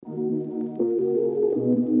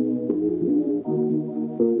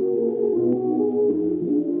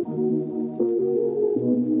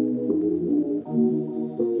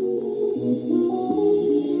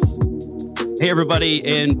Hey, everybody,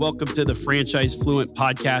 and welcome to the Franchise Fluent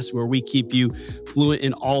podcast, where we keep you fluent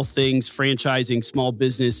in all things franchising, small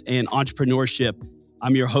business, and entrepreneurship.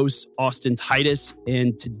 I'm your host, Austin Titus,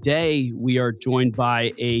 and today we are joined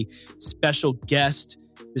by a special guest,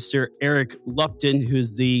 Mr. Eric Lupton, who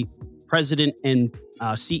is the president and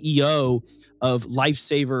CEO of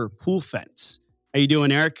Lifesaver Pool Fence. How you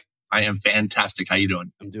doing, Eric? I am fantastic. How you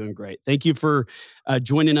doing? I'm doing great. Thank you for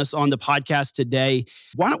joining us on the podcast today.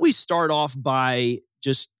 Why don't we start off by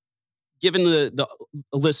just giving the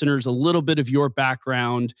listeners a little bit of your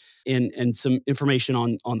background and some information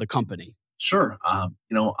on the company? Sure.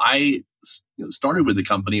 I started with the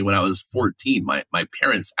company when I was 14. My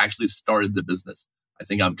parents actually started the business. I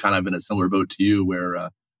think I'm kind of in a similar boat to you, where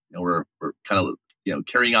we're kind of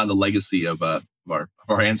carrying on the legacy of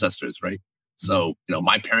our ancestors, right? So,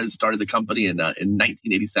 my parents started the company in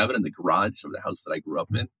 1987 in the garage of the house that I grew up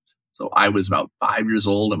in. So I was about 5 years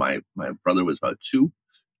old and my brother was about 2.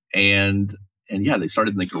 And yeah, they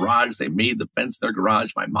started in the garage. They made the fence in their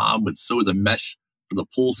garage. My mom would sew the mesh for the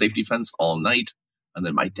pool safety fence all night. And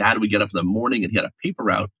then my dad would get up in the morning and he had a paper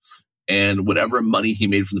route. And whatever money he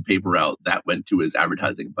made from the paper route, that went to his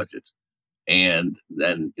advertising budget. And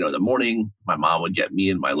then, in the morning, my mom would get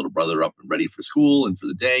me and my little brother up and ready for school and for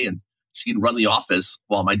the day. And she'd run the office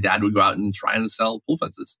while my dad would go out and try and sell pool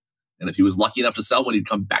fences. And if he was lucky enough to sell one, he'd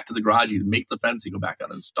come back to the garage, he'd make the fence, he'd go back out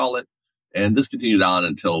and install it. And this continued on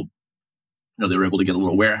until, they were able to get a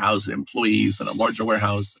little warehouse and employees and a larger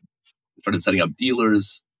warehouse. Started setting up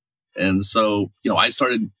dealers. And so, I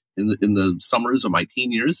started in the summers of my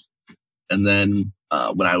teen years. And then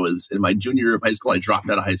when I was in my junior year of high school, I dropped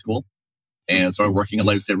out of high school and started working at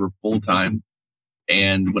Lifesaver full time.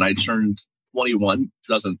 And when I turned 21,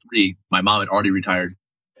 2003, my mom had already retired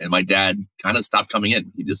and my dad kind of stopped coming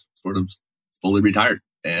in. He just sort of slowly retired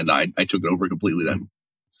and I took it over completely then.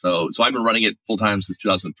 So I've been running it full time since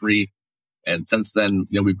 2003. And since then,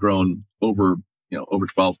 we've grown over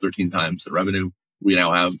 12, 13 times the revenue. We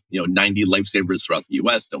now have, 90 Lifesavers throughout the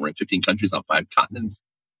US, and we're in 15 countries on 5 continents.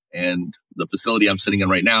 And the facility I'm sitting in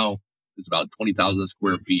right now is about 20,000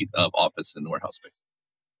 square feet of office and warehouse space.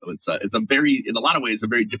 So it's a very, in a lot of ways, a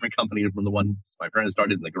very different company from the one my parents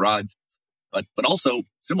started in the garage, but also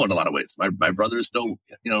similar in a lot of ways. My brother is still,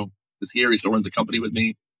 is here. He still runs the company with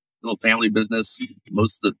me. Little family business.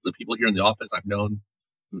 Most of the people here in the office I've known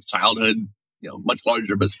since childhood, much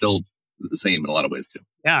larger, but still the same in a lot of ways too.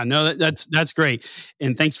 Yeah, no, that's great.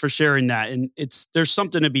 And thanks for sharing that. And there's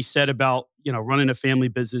something to be said about, running a family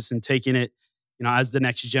business and taking it, as the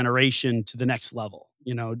next generation to the next level,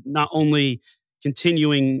 not only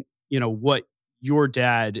continuing, what your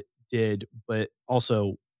dad did, but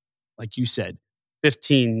also, like you said,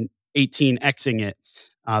 15, 18Xing it,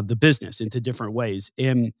 the business into different ways.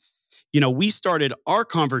 And, we started our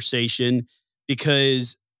conversation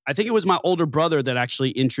because I think it was my older brother that actually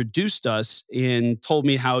introduced us and told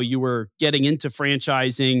me how you were getting into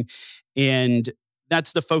franchising. And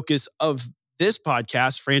that's the focus of this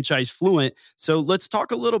podcast, Franchise Fluent. So let's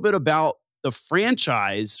talk a little bit about the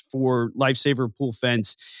franchise for Lifesaver Pool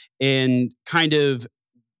Fence and kind of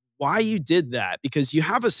why you did that, because you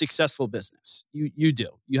have a successful business. You do.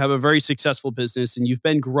 You have a very successful business and you've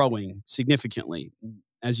been growing significantly,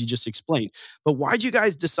 as you just explained. But why'd you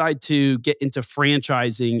guys decide to get into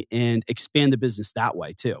franchising and expand the business that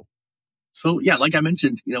way too? So yeah, like I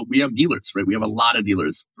mentioned, we have dealers, right? We have a lot of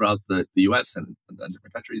dealers throughout the US and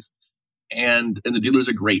different countries. And the dealers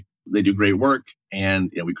are great. They do great work and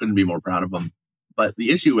we couldn't be more proud of them. But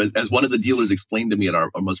the issue is, as one of the dealers explained to me at our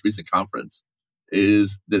most recent conference,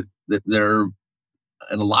 is that they're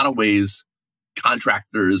in a lot of ways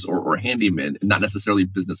contractors or handymen and not necessarily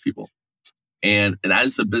business people. And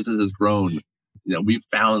as the business has grown, we've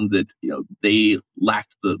found that, they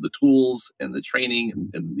lacked the tools and the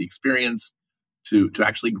training and the experience to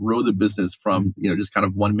actually grow the business from, just kind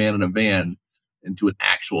of one man in a van into an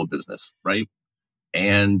actual business, right?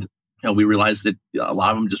 And we realized that a lot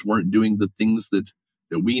of them just weren't doing the things that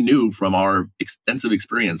we knew from our extensive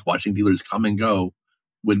experience watching dealers come and go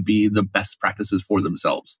would be the best practices for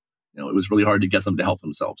themselves. It was really hard to get them to help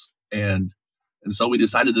themselves. And so we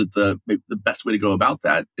decided that the best way to go about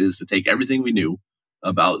that is to take everything we knew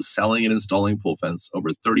about selling and installing pool fence over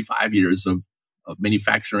 35 years of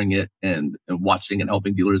manufacturing it and watching and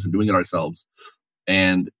helping dealers and doing it ourselves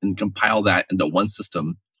and compile that into one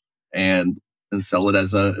system and sell it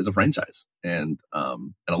as a franchise and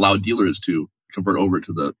allow dealers to convert over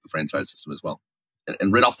to the franchise system as well.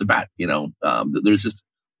 And right off the bat, there's just,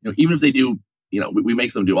 even if they do, we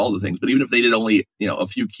make them do all the things, but even if they did only, a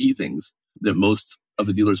few key things that most of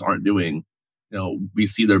the dealers aren't doing, we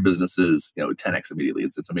see their businesses, 10x immediately.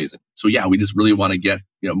 It's amazing. So yeah, we just really want to get,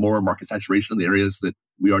 more market saturation in the areas that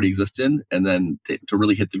we already exist in, and then to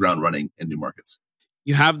really hit the ground running in new markets.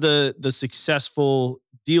 You have the successful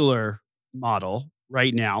dealer model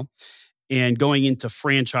right now, and going into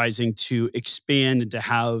franchising to expand and to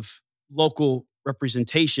have local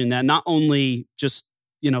representation that not only just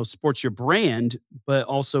supports your brand but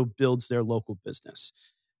also builds their local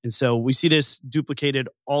business. And so we see this duplicated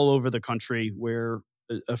all over the country, where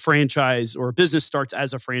a franchise or a business starts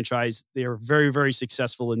as a franchise. They are very, very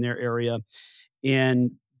successful in their area,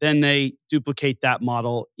 and then they duplicate that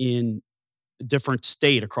model in a different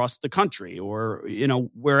state across the country, or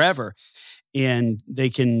wherever, and they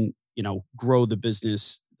can grow the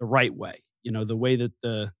business the right way, the way that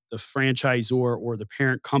the franchisor or the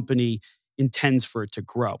parent company intends for it to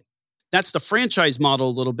grow. That's the franchise model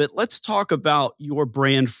a little bit. Let's talk about your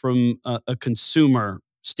brand from a consumer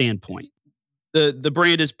standpoint. The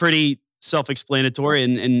brand is pretty self-explanatory,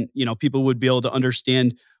 and people would be able to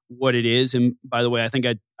understand what it is. And by the way, I think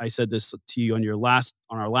I said this to you on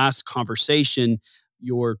our last conversation.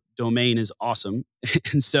 Your domain is awesome.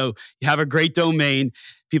 And so you have a great domain.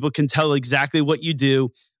 People can tell exactly what you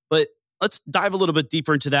do. But let's dive a little bit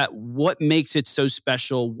deeper into that. What makes it so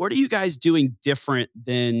special? What are you guys doing different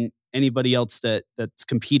than anybody else that's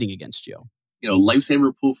competing against you?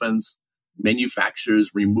 Lifesaver Pool Fence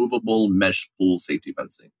manufactures removable mesh pool safety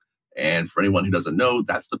fencing. And for anyone who doesn't know,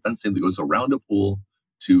 that's the fencing that goes around a pool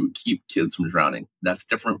to keep kids from drowning. That's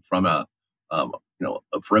different from a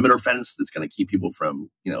perimeter fence that's going to keep people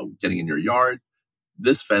from, getting in your yard.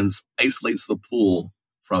 This fence isolates the pool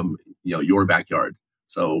from, your backyard.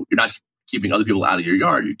 So you're not keeping other people out of your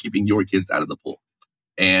yard, you're keeping your kids out of the pool.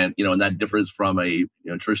 And, and that differs from a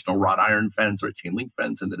traditional wrought iron fence or a chain link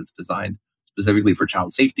fence, in that it's designed specifically for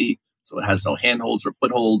child safety. So it has no handholds or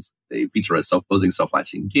footholds. They feature a self-closing,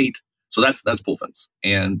 self-latching gate. So that's pool fence.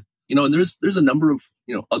 And, and there's a number of,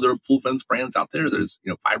 other pool fence brands out there. There's,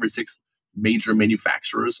 5 or 6 major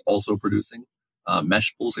manufacturers also producing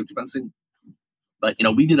mesh pool safety fencing. But,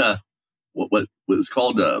 we did what was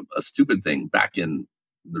called a stupid thing back in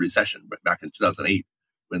the recession, back in 2008,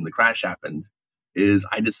 when the crash happened, is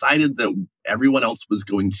I decided that everyone else was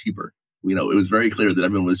going cheaper. It was very clear that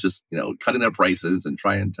everyone was just, cutting their prices and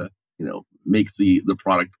trying to, make the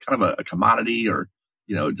product kind of a commodity, or,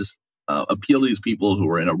 just appeal to these people who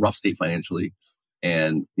were in a rough state financially,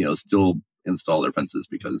 and, still install their fences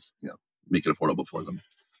because, make it affordable for them.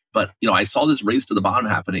 But, I saw this race to the bottom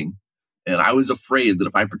happening, and I was afraid that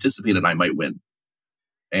if I participated, I might win.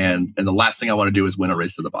 And the last thing I want to do is win a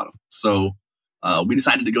race to the bottom. So we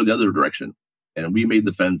decided to go the other direction, and we made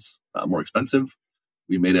the fence more expensive.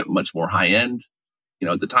 We made it much more high end.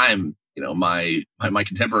 At the time, my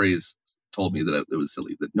contemporaries told me that it was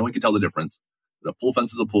silly, that no one could tell the difference. That a pool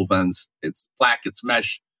fence is a pool fence. It's black, it's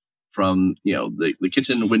mesh. From the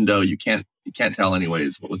kitchen window, you can't tell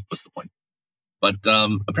anyways. What's the point? But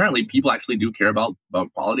apparently, people actually do care about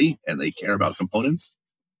quality, and they care about components,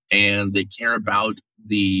 and they care about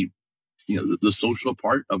the social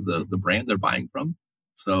part of the brand they're buying from.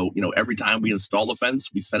 So every time we install a fence,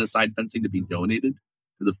 we set aside fencing to be donated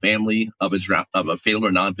to the family of a fatal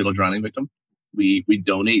or non-fatal drowning victim. We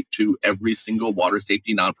donate to every single water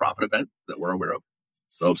safety nonprofit event that we're aware of.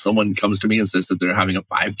 So if someone comes to me and says that they're having a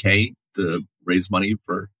 5K to raise money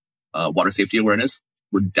for water safety awareness,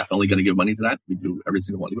 we're definitely going to give money to that. We do every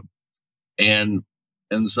single one of them.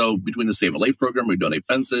 And so between the Save a Life program, we donate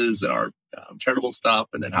fences and our charitable stuff,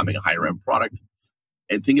 and then having a higher end product,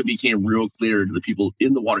 I think it became real clear to the people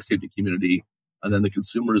in the water safety community, and then the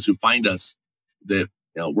consumers who find us, that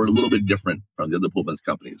we're a little bit different from the other pool fence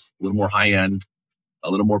companies. A little more high end,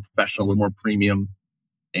 a little more professional, a little more premium,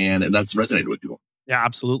 and that's resonated with people. Yeah,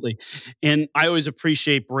 absolutely. And I always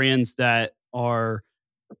appreciate brands that are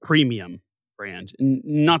a premium brand. And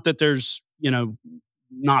not that there's,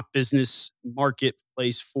 not business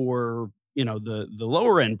marketplace for, the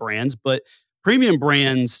lower end brands, but premium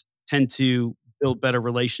brands tend to build better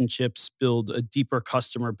relationships, build a deeper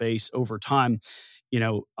customer base over time.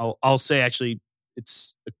 I'll say, actually,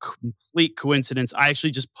 it's a complete coincidence. I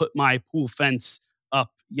actually just put my pool fence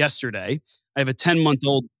up yesterday. I have a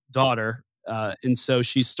 10-month-old daughter. And so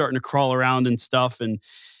she's starting to crawl around and stuff. And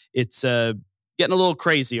it's getting a little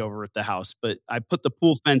crazy over at the house. But I put the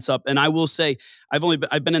pool fence up. And I will say, I've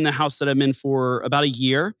been in the house that I'm in for about a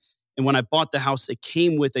year. And when I bought the house, it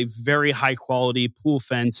came with a very high quality pool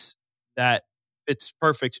fence that fits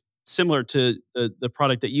perfect, similar to the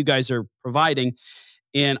product that you guys are providing.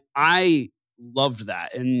 And I loved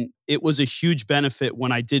that. And it was a huge benefit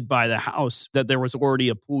when I did buy the house that there was already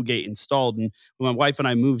a pool gate installed. And when my wife and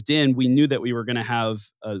I moved in, we knew that we were going to have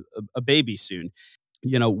a baby soon.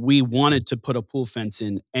 We wanted to put a pool fence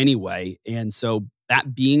in anyway. And so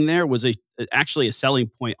that being there was actually a selling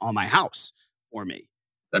point on my house for me.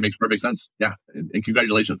 That makes perfect sense. Yeah. And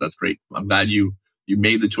congratulations. That's great. I'm glad you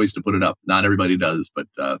made the choice to put it up. Not everybody does, but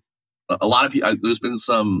a lot of people, there's been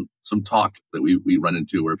some talk that we run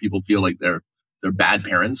into where people feel like they're bad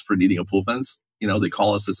parents for needing a pool fence. They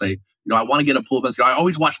call us to say, I want to get a pool fence. I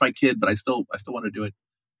always watch my kid, but I still want to do it.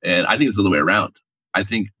 And I think it's the other way around. I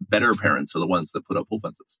think better parents are the ones that put up pool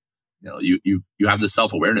fences. You have the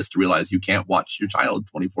self-awareness to realize you can't watch your child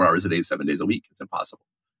 24 hours a day, 7 days a week. It's impossible.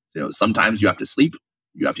 So, sometimes you have to sleep.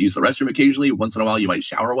 You have to use the restroom occasionally. Once in a while, you might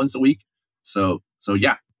shower once a week. So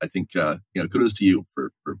yeah, I think, kudos to you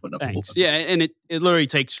for putting up a pool fence. Yeah. And it literally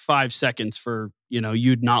takes 5 seconds for,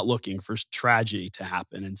 you not looking for tragedy to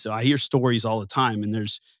happen. And so I hear stories all the time, and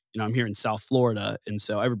there's, I'm here in South Florida. And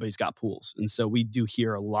so everybody's got pools. And so we do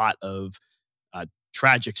hear a lot of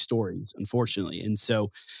tragic stories, unfortunately. And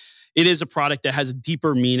so it is a product that has a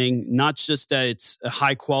deeper meaning, not just that it's a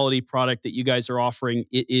high quality product that you guys are offering.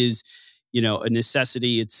 It is, a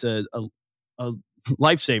necessity. It's a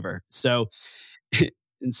lifesaver. So,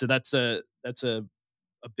 and so that's a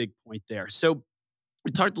big point there. So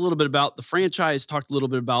we talked a little bit about the franchise, talked a little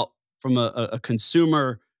bit about from a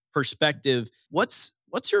consumer perspective. What's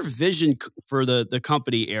your vision for the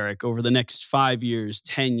company, Eric, over the next 5 years,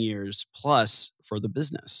 10 years plus for the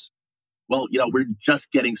business? Well, we're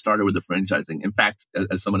just getting started with the franchising. In fact,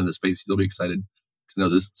 as someone in the space, you'll be excited to know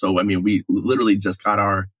this. So, we literally just got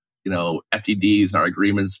our, FTDs and our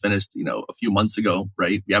agreements finished, a few months ago,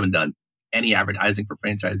 right? We haven't done any advertising for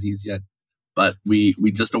franchisees yet, but we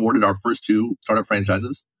just awarded our first 2 startup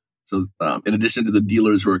franchises. So, in addition to the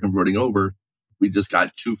dealers who are converting over, we just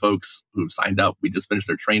got 2 folks who've signed up. We just finished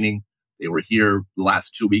their training. They were here the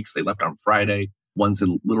last 2 weeks. They left on Friday. One's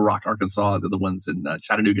in Little Rock, Arkansas. The other one's in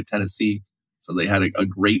Chattanooga, Tennessee. So they had a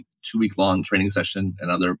great 2-week-long training session,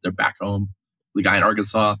 and now they're back home. The guy in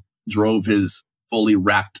Arkansas drove his fully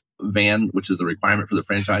wrapped van, which is a requirement for the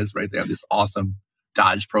franchise, right? They have this awesome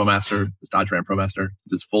Dodge ProMaster, this Dodge Ram ProMaster,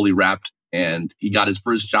 that's fully wrapped. And he got his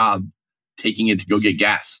first job taking it to go get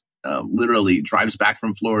gas. Literally drives back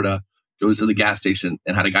from Florida, goes to the gas station,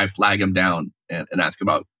 and had a guy flag him down and ask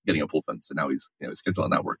about getting a pool fence. And now he's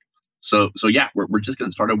scheduling that work. So yeah, we're just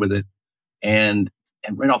getting started with it. And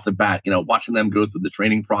right off the bat, watching them go through the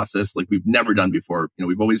training process like we've never done before.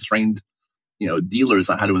 We've always trained, dealers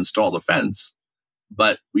on how to install the fence,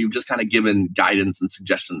 but we've just kind of given guidance and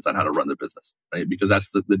suggestions on how to run the business, right? Because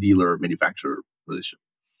that's the dealer manufacturer relationship.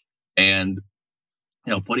 And,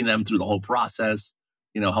 putting them through the whole process,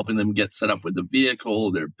 helping them get set up with the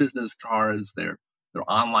vehicle, their business cards, their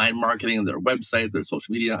online marketing, their website, their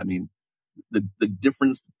social media. The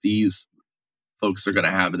difference that these folks are going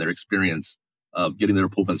to have in their experience of getting their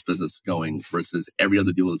pool fence business going versus every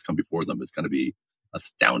other dealer that's come before them is going to be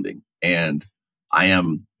astounding. And I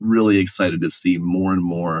am really excited to see more and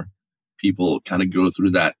more people kind of go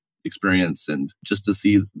through that experience and just to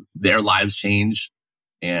see their lives change.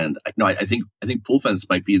 And I think pool fence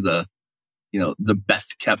might be the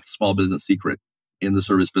best kept small business secret in the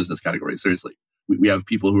service business category. Seriously, we have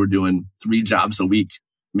people who are doing 3 jobs a week,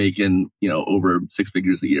 making over 6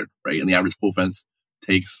 figures a year, right? And the average pool fence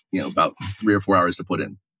takes about 3 or 4 hours to put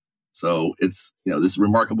in. So it's this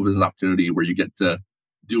remarkable business opportunity where you get to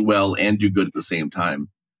do well and do good at the same time.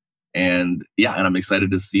 And yeah, and I'm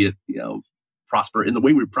excited to see it prosper in the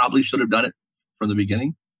way we probably should have done it from the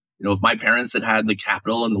beginning. If my parents had had the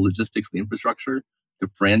capital and the logistics, the infrastructure to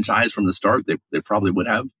franchise from the start, they probably would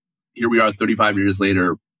have. Here we are 35 years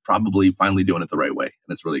later, probably finally doing it the right way.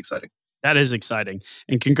 And it's really exciting. That is exciting.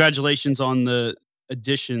 And congratulations on the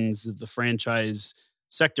additions of the franchise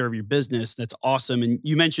sector of your business. That's awesome. And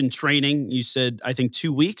you mentioned training. You said, I think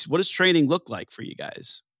 2 weeks. What does training look like for you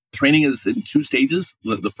guys? Training is in 2 stages.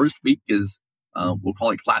 The first week is, we'll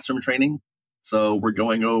call it classroom training. So we're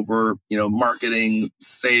going over, marketing,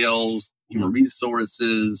 sales, human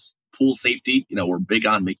resources, pool safety. We're big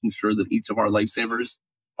on making sure that each of our lifesavers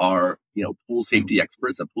are, pool safety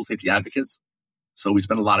experts and pool safety advocates. So we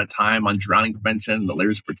spend a lot of time on drowning prevention, the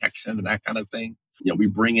layers of protection, and that kind of thing. We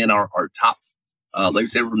bring in our top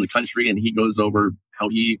lifesaver from the country, and he goes over how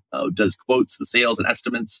he does quotes and sales and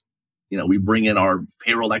estimates. We bring in our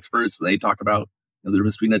payroll experts, and they talk about the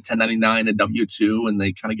difference between a 1099 and W-2, and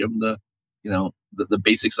they kind of give them the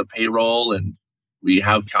basics of payroll. And we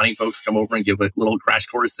have accounting folks come over and give a little crash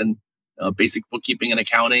course in basic bookkeeping and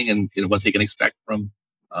accounting, and what they can expect from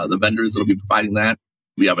the vendors that will be providing that.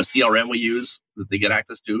 We have a CRM we use that they get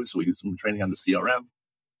access to. So we do some training on the CRM.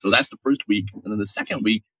 So that's the first week. And then the second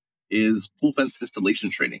week is pool fence installation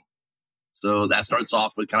training. So that starts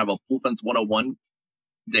off with kind of a pool fence 101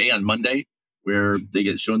 day on Monday, where they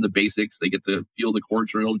get shown the basics. They get to feel the core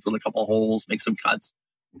drill, drill a couple holes, make some cuts,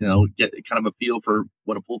 get kind of a feel for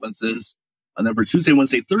what a pool fence is. And then for Tuesday,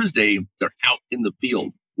 Wednesday, Thursday, they're out in the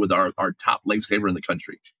field with our top lifesaver in the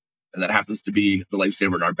country. And that happens to be the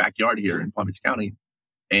lifesaver in our backyard here in Palm Beach County.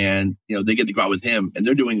 And, they get to go out with him, and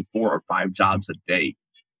they're doing 4 or 5 jobs a day.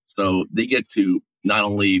 So they get to not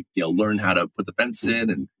only, learn how to put the fence in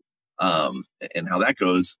and how that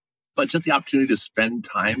goes, but just the opportunity to spend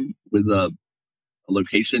time with a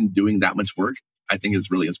location doing that much work, I think is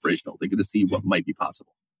really inspirational. They get to see what might be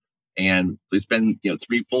possible. And they spend,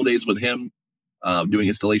 3 full days with him doing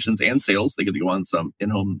installations and sales. They get to go on some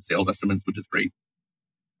in-home sales estimates, which is great.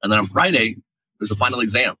 And then on Friday, there's a final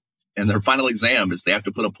exam. And their final exam is they have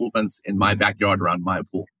to put a pool fence in my backyard around my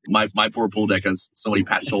pool. My poor pool deck has so many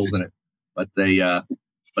patch holes in it. But they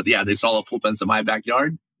saw a pool fence in my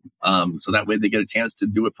backyard. So that way they get a chance to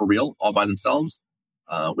do it for real, all by themselves,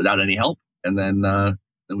 without any help. And then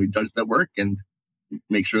we judge their work and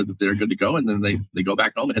make sure that they're good to go. And then they go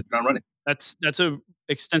back home and hit the ground running. That's a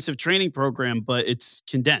extensive training program, but it's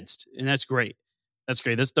condensed, and that's great. That's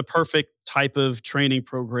great. That's the perfect type of training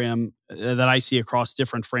program that I see across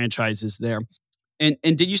different franchises there. And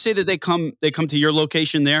did you say that they come to your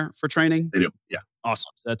location there for training? They do. Yeah.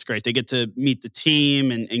 Awesome. That's great. They get to meet the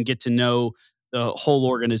team and get to know the whole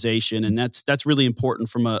organization. And that's really important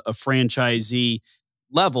from a franchisee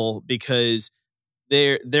level, because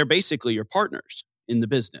they're basically your partners in the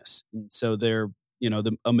business. And so they're,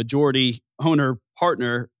 a majority owner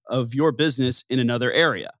partner of your business in another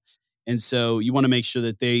area. And so you want to make sure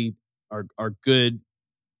that they are good,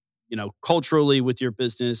 culturally with your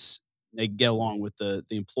business. They get along with the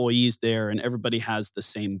employees there, and everybody has the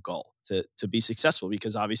same goal to be successful,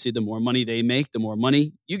 because obviously the more money they make, the more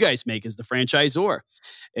money you guys make as the franchisor.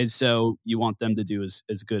 And so you want them to do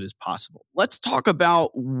as good as possible. Let's talk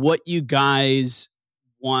about what you guys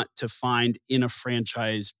want to find in a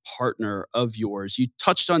franchise partner of yours. You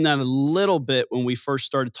touched on that a little bit when we first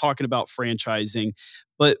started talking about franchising,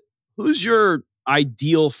 but who's your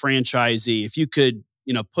ideal franchisee? If you could,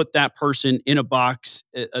 put that person in a box,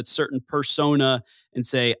 a certain persona, and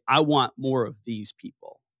say, I want more of these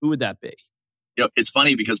people, who would that be? It's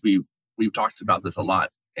funny because we've talked about this a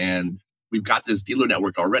lot, and we've got this dealer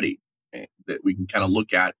network already that we can kind of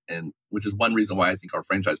look at, and which is one reason why I think our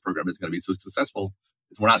franchise program is going to be so successful,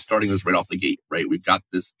 is we're not starting this right off the gate, right? We've got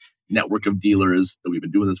this network of dealers that we've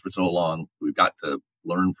been doing this for so long. We've got to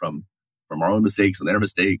learn from our own mistakes and their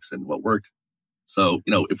mistakes and what worked. So,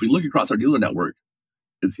 if we look across our dealer network,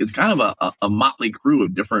 it's kind of a motley crew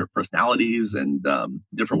of different personalities and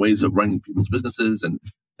different ways of running people's businesses. And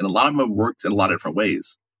a lot of them have worked in a lot of different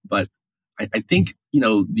ways. But I think,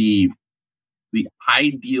 the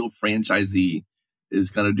ideal franchisee is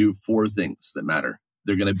going to do 4 things that matter.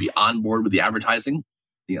 They're going to be on board with the advertising,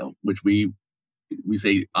 which we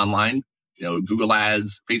say online, Google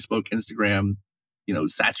ads, Facebook, Instagram,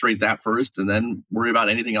 saturate that first and then worry about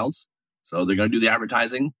anything else. So they're going to do the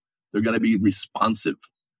advertising. They're going to be responsive.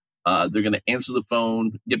 They're going to answer the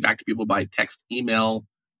phone, get back to people by text, email,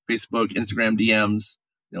 Facebook, Instagram, DMs,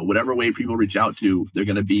 whatever way people reach out to, they're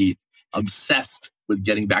going to be obsessed with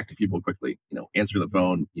getting back to people quickly, answering the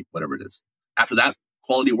phone, whatever it is. After that,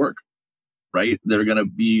 quality work, right? They're going to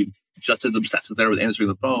be just as obsessive there with answering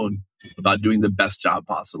the phone about doing the best job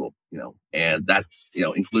possible, and that,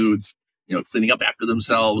 includes, cleaning up after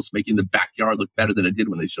themselves, making the backyard look better than it did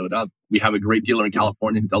when they showed up. We have a great dealer in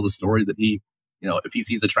California who tells a story that he, if he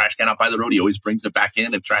sees a trash can out by the road, he always brings it back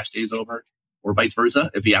in if trash day is over, or vice versa.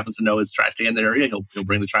 If he happens to know it's trash day in the area, he'll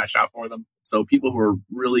bring the trash out for them. So people who are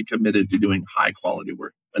really committed to doing high quality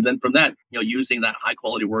work. And then from that, using that high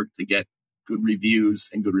quality work to get good reviews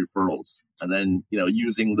and good referrals. And then,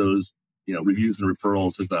 using those, reviews and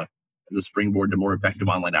referrals as a springboard to more effective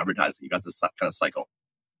online advertising. You got this kind of cycle.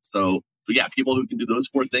 So yeah, people who can do those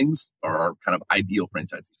 4 things are our kind of ideal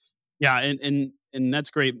franchisees. Yeah. And that's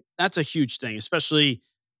great. That's a huge thing, especially,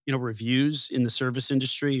 reviews in the service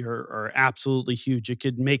industry are absolutely huge. It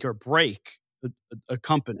could make or break a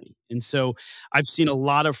company. And so I've seen a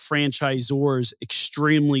lot of franchisors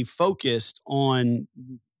extremely focused on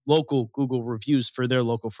local Google reviews for their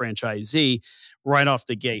local franchisee right out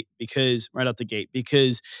the gate,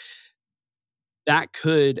 because that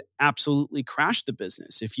could absolutely crash the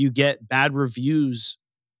business. If you get bad reviews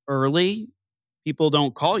early, people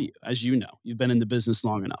don't call you, as you know. You've been in the business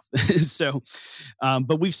long enough. So,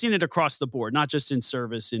 but we've seen it across the board, not just in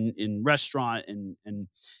service, in restaurant and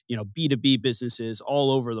B2B businesses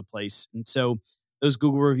all over the place. And so those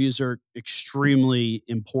Google reviews are extremely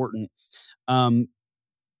important. Um,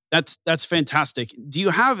 that's fantastic. Do you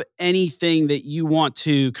have anything that you want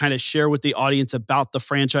to kind of share with the audience about the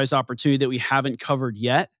franchise opportunity that we haven't covered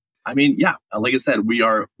yet? I mean, yeah, like I said, we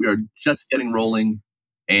are just getting rolling,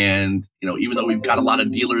 and even though we've got a lot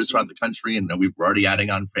of dealers throughout the country, and we're already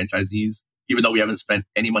adding on franchisees, even though we haven't spent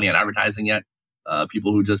any money on advertising yet,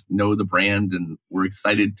 people who just know the brand, and we're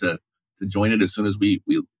excited to join it as soon as we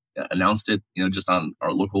announced it. Just on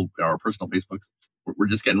our personal Facebooks, we're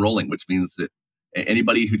just getting rolling, which means that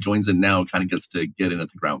anybody who joins in now kind of gets to get in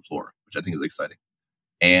at the ground floor, which I think is exciting.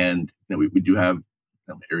 And we do have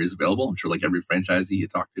areas available. I'm sure, like every franchisee you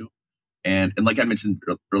talk to, and like I mentioned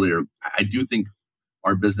earlier, I do think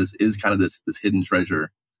our business is kind of this hidden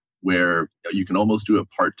treasure where you can almost do it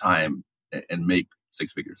part time and make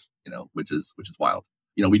six figures. Which is wild.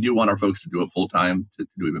 We do want our folks to do it full time to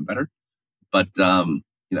do even better, but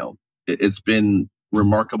it's been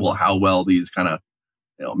remarkable how well these kind of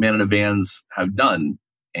man in a vans have done,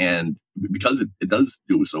 and because it does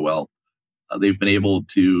do so well, they've been able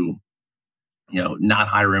to not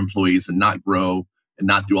hire employees and not grow and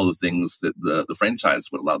not do all the things that the franchise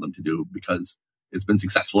would allow them to do because it's been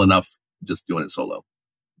successful enough just doing it solo.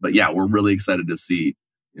 But yeah, we're really excited to see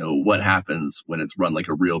what happens when it's run like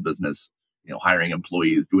a real business, hiring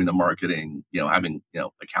employees, doing the marketing, having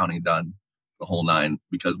accounting done, the whole nine,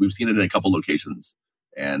 because we've seen it in a couple locations,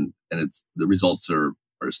 and it's the results are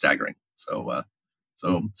staggering. So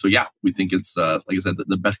yeah, we think it's like I said,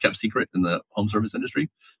 the best kept secret in the home service industry,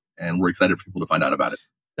 and we're excited for people to find out about it.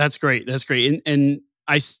 That's great. That's great. And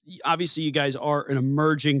obviously you guys are an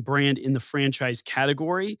emerging brand in the franchise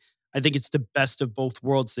category. I think it's the best of both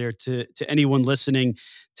worlds there. To anyone listening,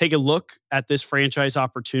 take a look at this franchise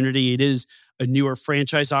opportunity. It is a newer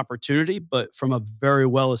franchise opportunity, but from a very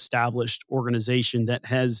well-established organization that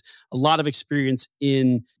has a lot of experience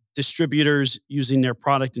in distributors using their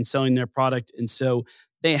product and selling their product. And so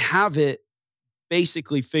they have it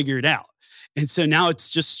basically figured out. And so now it's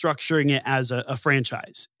just structuring it as a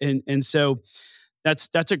franchise. And so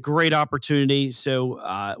that's a great opportunity.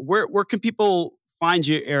 So where can people find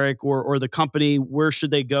you, Eric, or the company? Where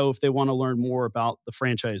should they go if they want to learn more about the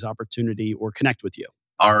franchise opportunity or connect with you?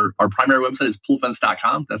 Our primary website is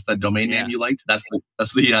poolfence.com. That's the domain name you liked. That's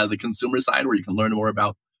the consumer side where you can learn more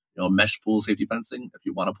about mesh pool safety fencing if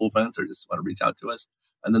you want a pool fence or just want to reach out to us.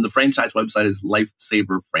 And then the franchise website is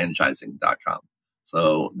lifesaverfranchising.com.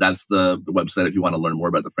 So that's the website if you want to learn more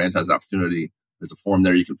about the franchise opportunity. There's a form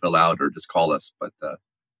there you can fill out or just call us. But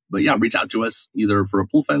yeah, reach out to us either for a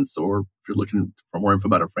pool fence or if you're looking for more info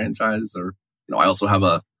about a franchise. Or I also have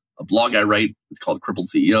a blog I write. It's called Crippled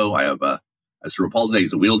CEO. I have cerebral palsy. I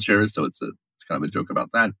use a wheelchair, so it's kind of a joke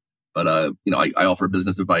about that. But I offer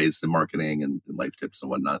business advice and marketing and life tips and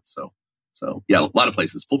whatnot. So yeah, a lot of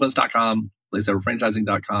places. Poolfence.com,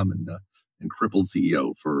 lifesaverfranchising.com, and Crippled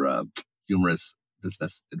CEO for humorous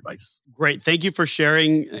business advice. Great. Thank you for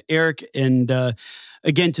sharing, Eric. And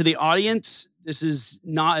again, to the audience, this is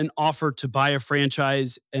not an offer to buy a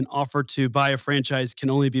franchise. An offer to buy a franchise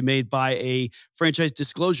can only be made by a franchise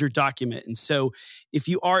disclosure document. And so if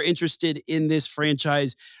you are interested in this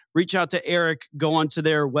franchise, reach out to Eric, go onto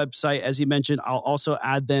their website. As he mentioned, I'll also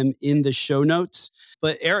add them in the show notes.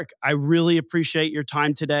 But Eric, I really appreciate your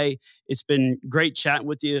time today. It's been great chatting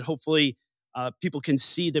with you. Hopefully, people can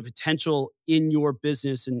see the potential in your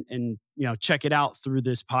business and check it out through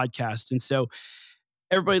this podcast. And so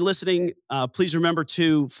everybody listening, please remember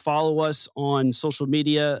to follow us on social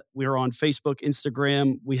media. We're on Facebook,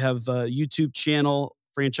 Instagram. We have a YouTube channel,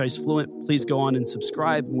 Franchise Fluent. Please go on and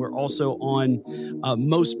subscribe. And we're also on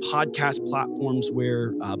most podcast platforms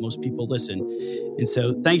where most people listen. And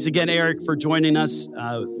so thanks again, Eric, for joining us.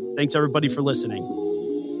 Thanks everybody for listening.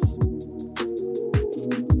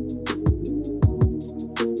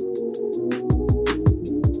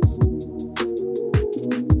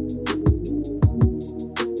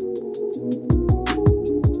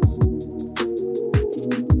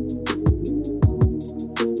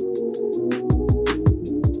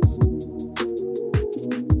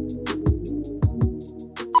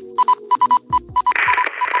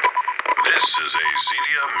 This is a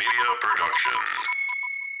Zedia Media production.